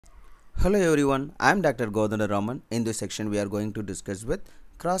Hello everyone, I am Dr. Godana Raman. In this section we are going to discuss with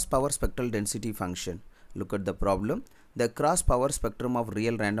cross power spectral density function. Look at the problem. The cross power spectrum of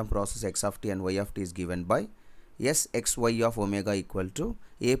real random process x of t and y of t is given by s x y of omega equal to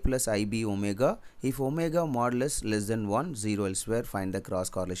a plus ib omega. If omega modulus less than 1, 0 elsewhere, find the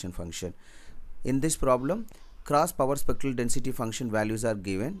cross correlation function. In this problem, cross power spectral density function values are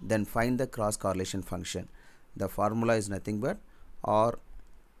given, then find the cross correlation function. The formula is nothing but r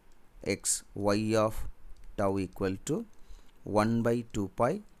x y of tau equal to 1 by 2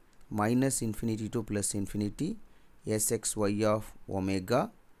 pi minus infinity to plus infinity s x y of omega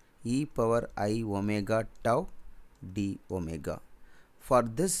e power I omega tau d omega. For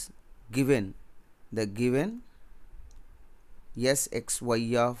this given, the given s x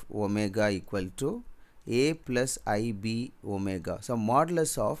y of omega equal to a plus I b omega. So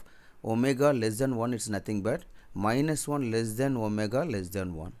modulus of omega less than 1 is nothing but minus 1 less than omega less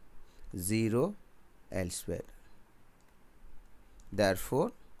than 1. 0 elsewhere.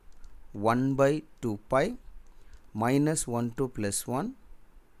 Therefore, 1 by 2 pi minus 1 to plus 1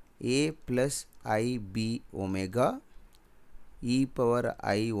 a plus I b omega e power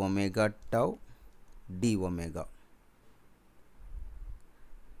I omega tau d omega.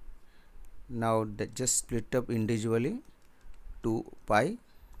 Now just split up individually. 2 pi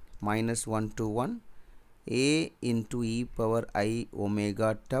minus 1 to 1 a into e power I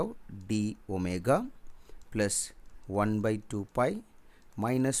omega tau d omega plus 1 by 2 pi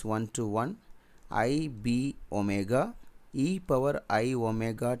minus 1 to 1 I b omega e power I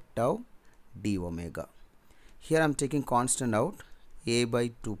omega tau d omega. Here I am taking constant out. A by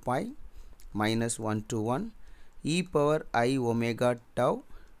 2 pi minus 1 to 1 e power I omega tau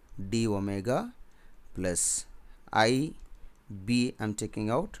d omega plus I b I am taking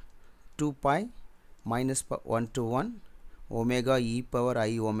out 2 pi minus 1 to 1 omega e power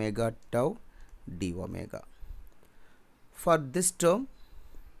I omega tau d omega. For this term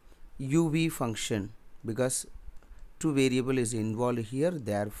uv function, because two variable is involved here,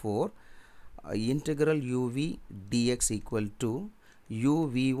 therefore integral uv dx equal to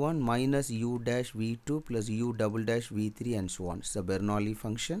u v1 minus u dash v2 plus u double dash v3 and so on. It's a Bernoulli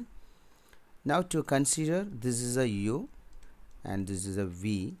function. Now to consider, this is a u and this is a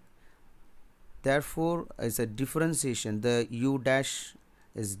v. Therefore, as a differentiation, the u dash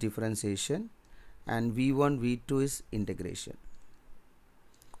is differentiation and v1 v2 is integration.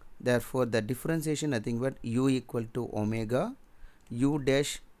 Therefore, the differentiation nothing but u equal to omega u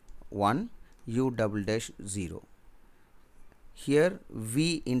dash 1 u double dash 0. Here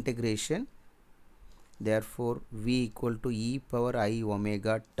v integration, therefore v equal to e power I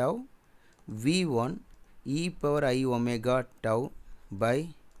omega tau v1 e power I omega tau by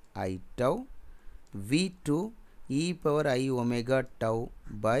I tau v2 e power I omega tau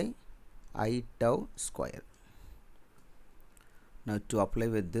by I tau square. Now to apply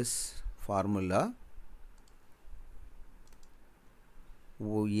with this formula,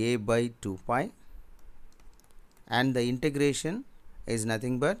 a by 2 pi and the integration is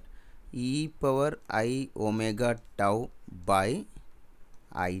nothing but e power I omega tau by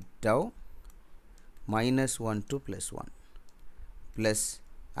I tau minus 1 to plus 1 plus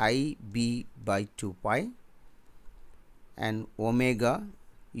I b by 2 pi and omega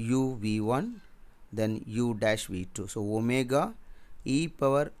u v1 then u dash v2. So omega e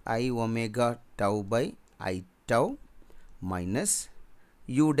power I omega tau by I tau minus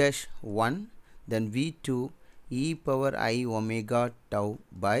u dash 1 then v2 e power I omega tau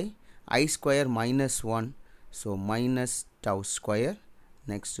by I square minus 1. So minus tau square,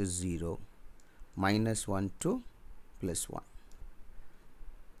 next to 0, minus 1 to plus 1.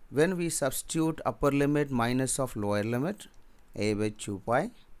 When we substitute upper limit minus of lower limit a by 2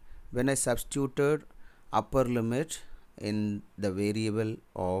 pi, when I substituted upper limit in the variable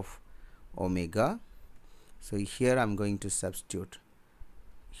of omega, so here I am going to substitute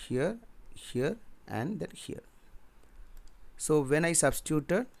here, here and then here. So when I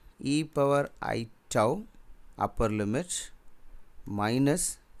substituted e power I tau upper limit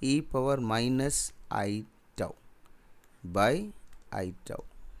minus e power minus I tau by I tau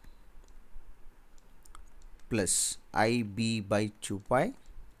plus I b by 2 pi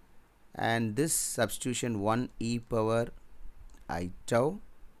and this substitution 1 e power I tau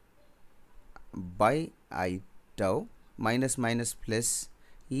by I tau minus minus plus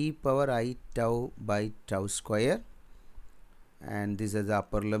e power I tau by tau square, and this is the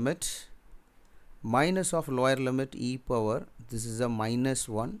upper limit minus of lower limit e power, this is a minus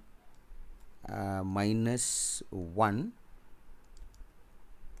 1 minus 1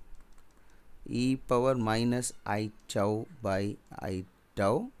 e power minus I tau by I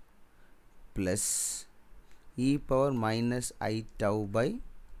tau plus e power minus I tau by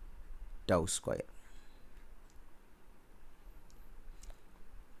tau square.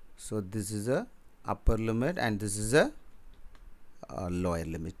 So this is a upper limit and this is a lower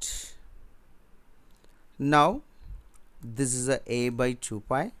limit. Now this is a by 2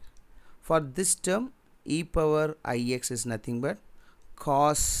 pi. For this term, e power ix is nothing but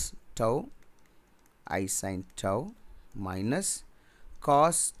cos tau I sin tau minus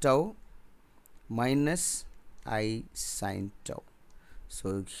cos tau minus I sin tau.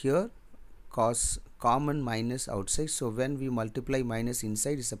 So here cos common minus outside, so when we multiply minus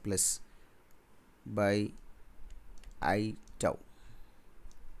inside is a plus by I tau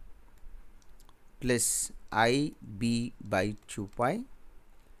plus IB by 2 pi,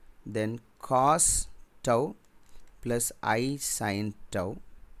 then cos tau plus I sin tau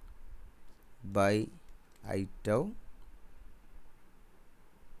by I tau,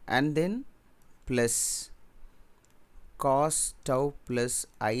 and then plus cos tau plus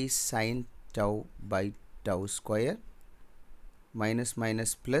I sin tau by tau square minus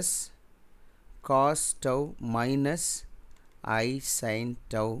minus plus cos tau minus I sin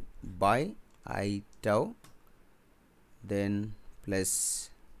tau by I tau, then plus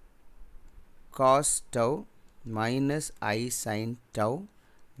cos tau minus I sin tau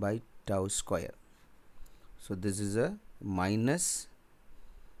by tau square. So this is a minus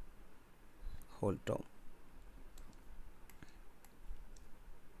whole term.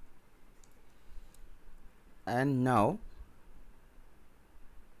 And now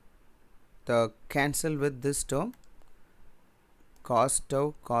the cancel with this term, cos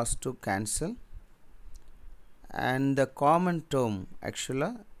tau cos 2 cancel, and the common term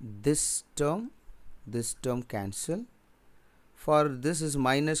actually this term cancel. For this is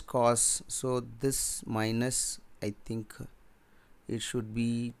minus cos, so this minus, I think it should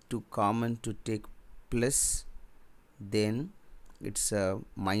be too common to take plus, then it's a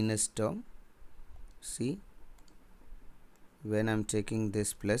minus term. See, when I'm taking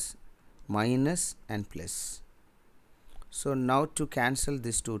this plus, minus and plus. So now to cancel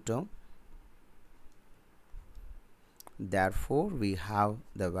this two term, therefore we have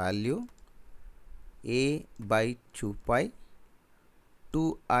the value a by 2 pi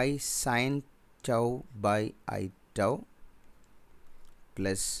 2I sin tau by I tau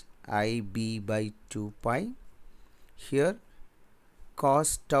plus IB by 2 pi, here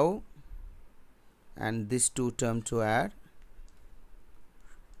cos tau and this two term to add,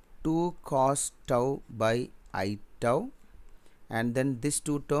 2 cos tau by I tau, and then this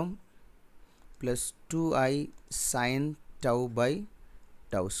two term plus 2I sin tau by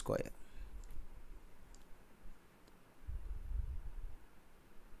tau square.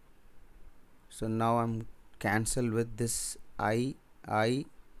 So now I'm cancel with this I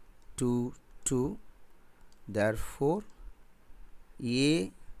 2, therefore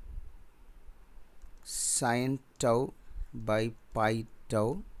a sin tau by pi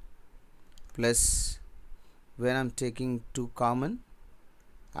tau plus, when I'm taking 2 common,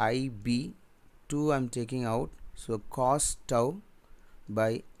 IB 2 I'm taking out, so cos tau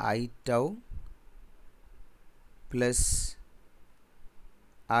by I tau plus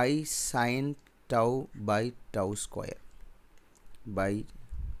I sin tau by tau square by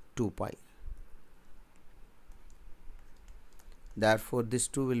 2 pi. Therefore this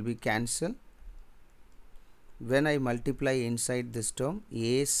 2 will be cancelled. When I multiply inside this term,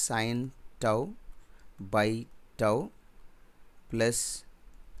 a sin tau by tau plus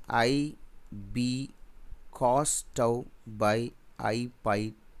I b cos tau by I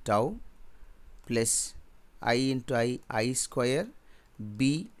pi tau plus I into I square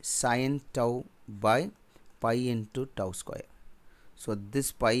b sin tau by pi into tau square. So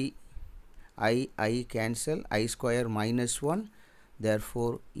this pi I cancel, I square minus 1,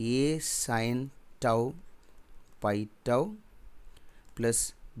 therefore a sin tau pi tau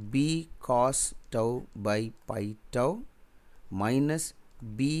plus b cos tau by pi tau minus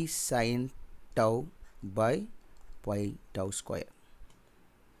b sin tau by pi tau square.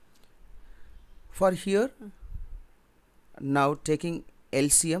 For here, now taking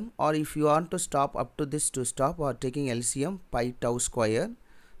LCM, or if you want to stop up to this to stop, or taking LCM pi tau square,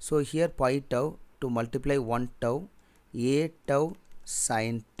 so here pi tau to multiply 1 tau, a tau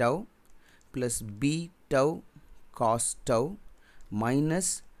sin tau plus b tau cos tau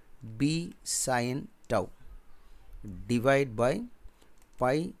minus b sin tau divide by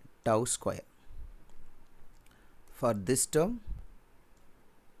pi tau square. For this term,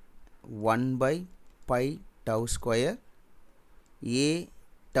 1 by pi tau square, a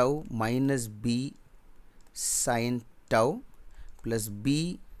tau minus b sin tau plus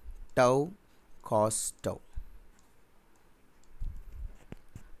b tau cos tau.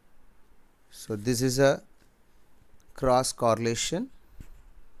 So this is a cross correlation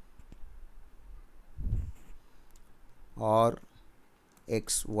or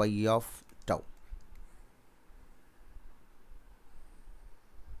xy of tau.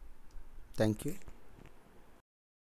 Thank you.